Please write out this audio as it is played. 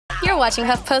You're watching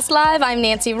HuffPost Live. I'm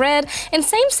Nancy Red, and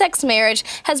same-sex marriage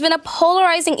has been a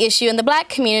polarizing issue in the black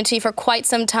community for quite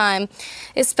some time,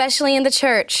 especially in the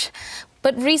church.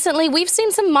 But recently, we've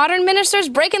seen some modern ministers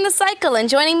breaking the cycle, and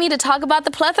joining me to talk about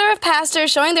the plethora of pastors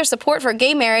showing their support for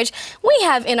gay marriage, we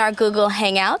have in our Google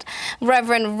Hangout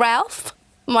Reverend Ralph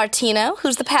Martino,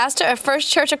 who's the pastor of First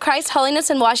Church of Christ Holiness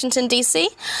in Washington, D.C.,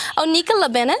 Oneka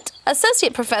LaBennett,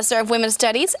 Associate Professor of Women's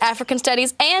Studies, African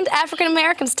Studies, and African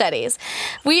American Studies.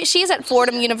 She's at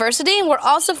Fordham University, and we're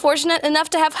also fortunate enough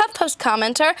to have HuffPost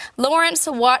commenter Lawrence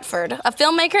Watford, a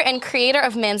filmmaker and creator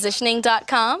of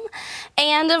Mansitioning.com.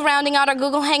 And rounding out our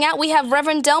Google Hangout, we have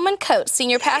Reverend Delman Coates,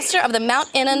 Senior Pastor of the Mount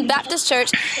Enon Baptist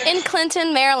Church in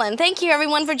Clinton, Maryland. Thank you,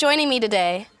 everyone, for joining me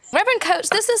today. Reverend Coates,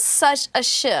 this is such a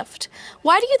shift.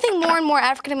 Why do you think more and more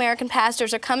African-American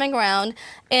pastors are coming around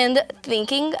and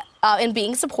thinking and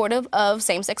being supportive of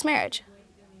same-sex marriage?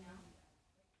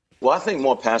 Well, I think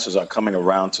more pastors are coming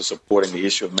around to supporting the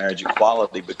issue of marriage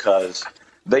equality because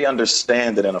they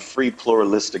understand that in a free,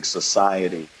 pluralistic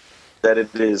society, that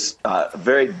it is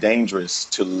very dangerous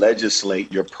to legislate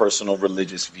your personal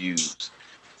religious views.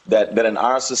 That in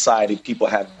our society, people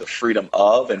have the freedom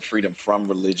of and freedom from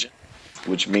religion,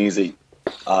 which means that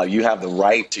you have the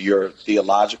right to your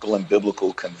theological and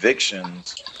biblical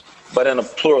convictions. But in a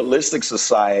pluralistic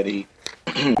society,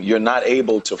 you're not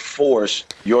able to force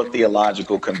your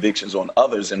theological convictions on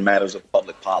others in matters of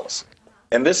public policy.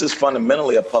 And this is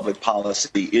fundamentally a public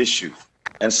policy issue.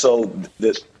 And so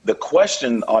the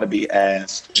question ought to be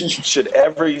asked, should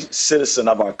every citizen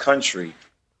of our country,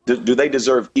 do they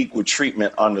deserve equal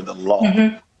treatment under the law?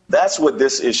 Mm-hmm. That's what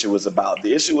this issue is about.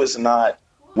 The issue is not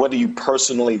what do you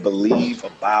personally believe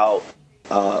about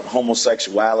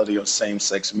homosexuality or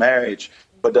same-sex marriage,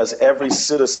 but does every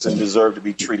citizen deserve to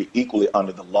be treated equally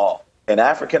under the law? And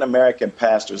African-American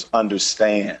pastors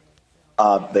understand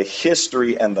the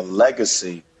history and the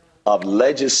legacy of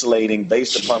legislating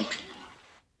based upon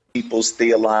people's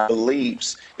theological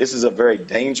beliefs. This is a very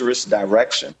dangerous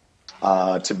direction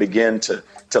to begin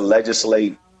to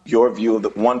legislate your view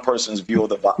of one person's view of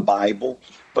the Bible,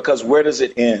 because where does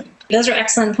it end? Those are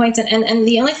excellent points. And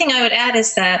the only thing I would add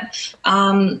is that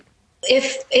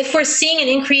if we're seeing an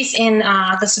increase in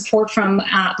the support from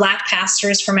black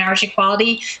pastors for marriage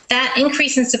equality, that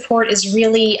increase in support is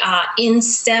really in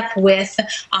step with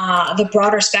the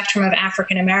broader spectrum of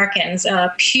African Americans.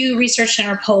 Pew Research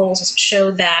Center polls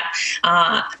showed that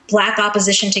black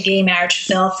opposition to gay marriage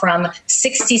fell from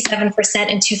 67%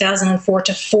 in 2004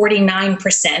 to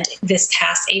 49% this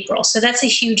past April. So that's a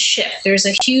huge shift. There's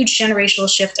a huge generational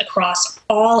shift across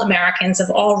all Americans of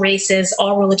all races,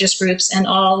 all religious groups, and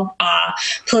all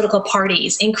political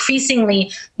parties.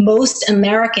 Increasingly, most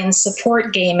Americans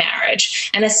support gay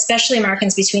marriage, and especially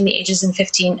Americans between the ages of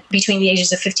 15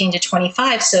 to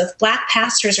 25. So if black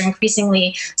pastors are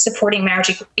increasingly supporting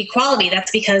marriage equality,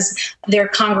 that's because their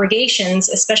congregations,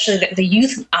 especially the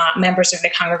youth members of the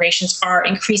congregations, are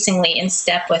increasingly in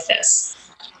step with this.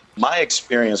 My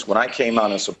experience when I came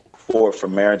out in support for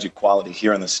marriage equality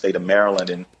here in the state of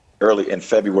Maryland early in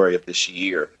February of this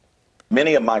year,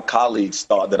 many of my colleagues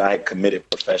thought that I had committed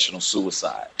professional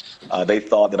suicide. They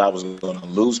thought that I was going to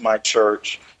lose my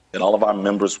church, that all of our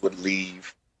members would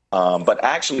leave. But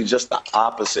actually just the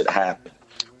opposite happened.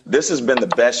 This has been the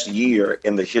best year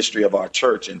in the history of our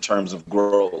church in terms of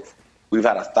growth. We've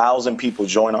had 1,000 people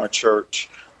join our church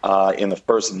in the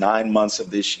first 9 months of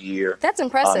this year. That's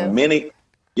impressive.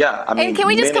 Yeah, I mean, and can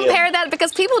we just compare that?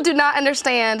 Because people do not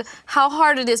understand how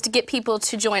hard it is to get people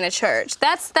to join a church.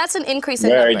 That's an increase in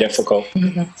very numbers. difficult.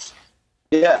 Mm-hmm.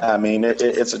 Yeah, I mean,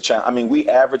 it's a challenge. I mean, we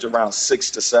average around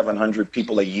 600 to 700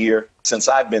 people a year since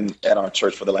I've been at our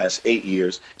church for the last 8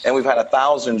 years. And we've had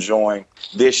 1,000 join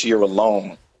this year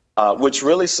alone, which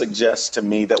really suggests to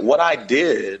me that what I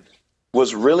did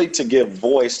was really to give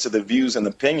voice to the views and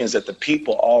opinions that the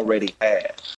people already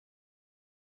had.